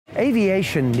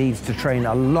Aviation needs to train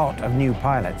a lot of new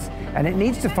pilots, and it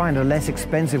needs to find a less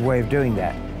expensive way of doing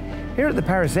that. Here at the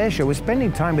Paris Air Show, we're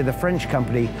spending time with a French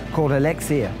company called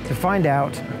Elixir to find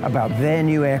out about their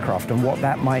new aircraft and what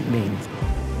that might mean.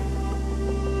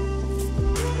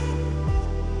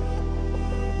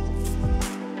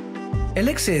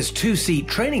 Elixir's two-seat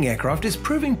training aircraft is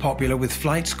proving popular with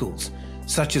flight schools,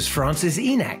 such as France's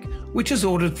ENAC, which has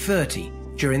ordered 30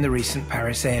 during the recent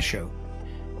Paris Air Show.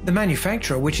 The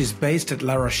manufacturer, which is based at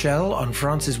La Rochelle on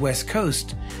France's west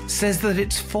coast, says that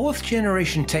its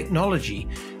fourth-generation technology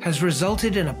has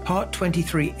resulted in a Part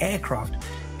 23 aircraft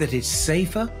that is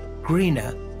safer,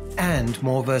 greener, and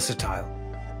more versatile.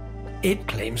 It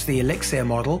claims the Elixir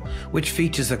model, which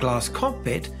features a glass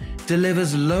cockpit,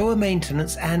 delivers lower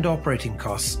maintenance and operating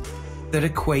costs that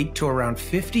equate to around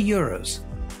 €50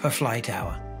 per flight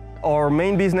hour. Our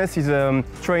main business is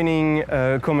training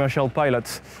commercial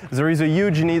pilots. There is a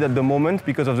huge need at the moment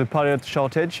because of the pilot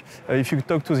shortage. If you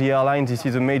talk to the airlines, this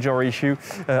is a major issue.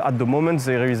 At the moment,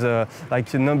 there is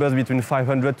like numbers between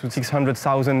 500 to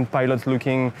 600,000 pilots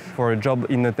looking for a job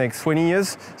in the next 20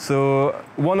 years. So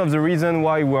one of the reasons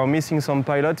why we are missing some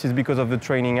pilots is because of the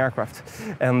training aircraft.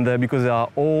 And because they are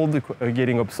old,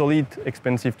 getting obsolete,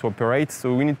 expensive to operate,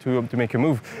 so we need to make a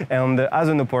move. And as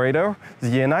an operator,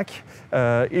 the ENAC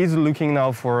is looking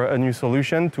now for a new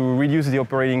solution to reduce the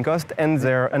operating cost and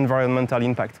their environmental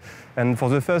impact. And for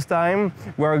the first time,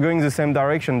 we are going the same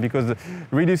direction because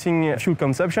reducing fuel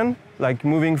consumption, like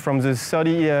moving from the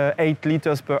 38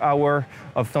 liters per hour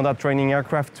of standard training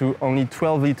aircraft to only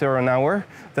 12 liters an hour,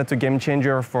 that's a game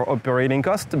changer for operating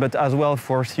cost, but as well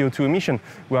for CO2 emission.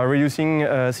 We are reducing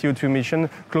CO2 emission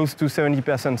close to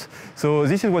 70%. So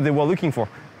this is what they were looking for.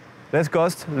 Less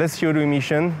cost, less CO2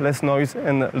 emission, less noise,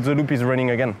 and the loop is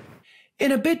running again.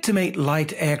 In a bid to make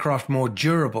light aircraft more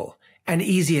durable and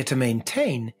easier to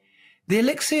maintain, the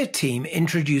Elixir team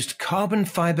introduced carbon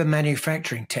fiber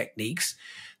manufacturing techniques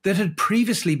that had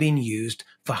previously been used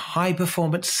for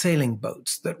high-performance sailing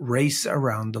boats that race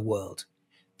around the world.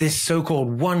 This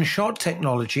so-called OneShot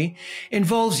technology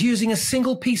involves using a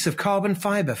single piece of carbon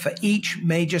fiber for each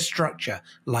major structure,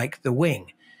 like the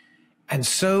wing, and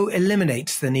so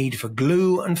eliminates the need for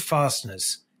glue and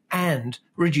fasteners and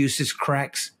reduces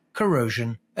cracks,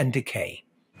 corrosion, and decay.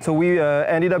 So we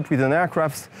ended up with an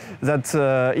aircraft that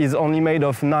is only made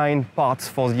of 9 parts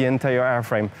for the entire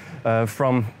airframe,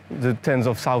 from the tens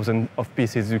of thousands of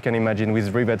pieces you can imagine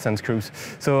with rivets and screws.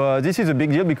 So this is a big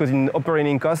deal because in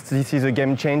operating costs, this is a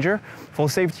game changer. For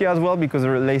safety as well, because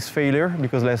there are less failure,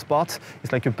 because less parts.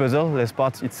 It's like a puzzle, less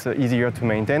parts, it's easier to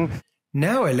maintain.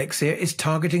 Now Elixir is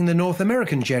targeting the North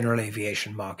American general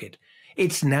aviation market.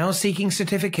 It's now seeking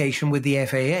certification with the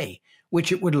FAA,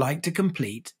 which it would like to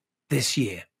complete this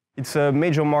year. It's a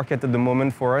major market at the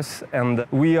moment for us, and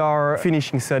we are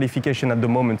finishing certification at the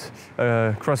moment.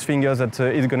 Cross fingers that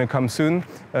it's going to come soon.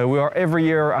 We are every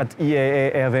year at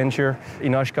EAA Airventure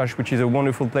in Oshkosh, which is a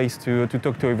wonderful place to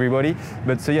talk to everybody.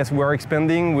 But yes, we are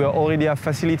expanding. We already have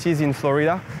facilities in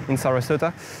Florida, in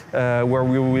Sarasota, where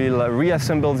we will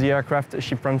reassemble the aircraft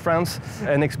shipped from France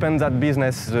and expand that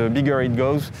business the bigger it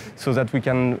goes, so that we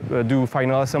can do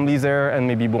final assemblies there and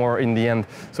maybe more in the end.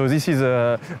 So this is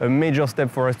a major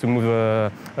step for us to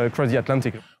move across the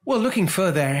Atlantic. Well, looking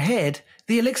further ahead,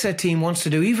 the Elixir team wants to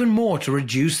do even more to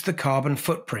reduce the carbon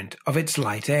footprint of its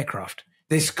light aircraft.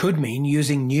 This could mean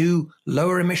using new,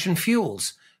 lower-emission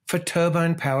fuels for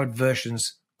turbine-powered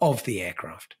versions of the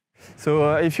aircraft.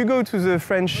 So if you go to the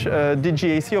French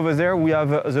DGAC over there, we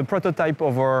have the prototype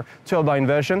of our turbine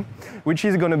version, which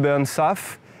is going to burn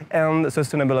SAF and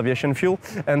sustainable aviation fuel,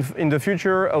 and in the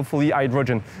future, hopefully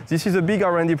hydrogen. This is a big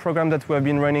R&D program that we have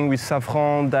been running with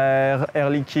Safran, Daher, Air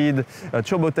Liquide,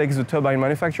 Turbotex, the turbine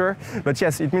manufacturer. But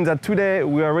yes, it means that today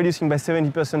we are reducing by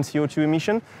 70% CO2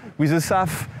 emission. With the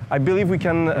SAF, I believe we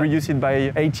can reduce it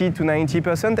by 80 to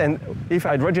 90%, and if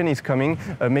hydrogen is coming,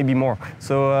 maybe more.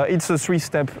 So it's a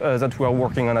 3-step that we are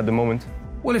working on at the moment.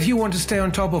 Well, if you want to stay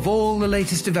on top of all the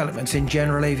latest developments in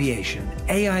general aviation,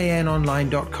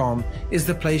 AINonline.com is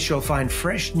the place you'll find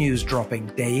fresh news dropping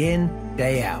day in,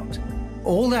 day out.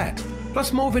 All that,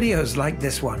 plus more videos like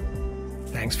this one.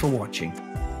 Thanks for watching.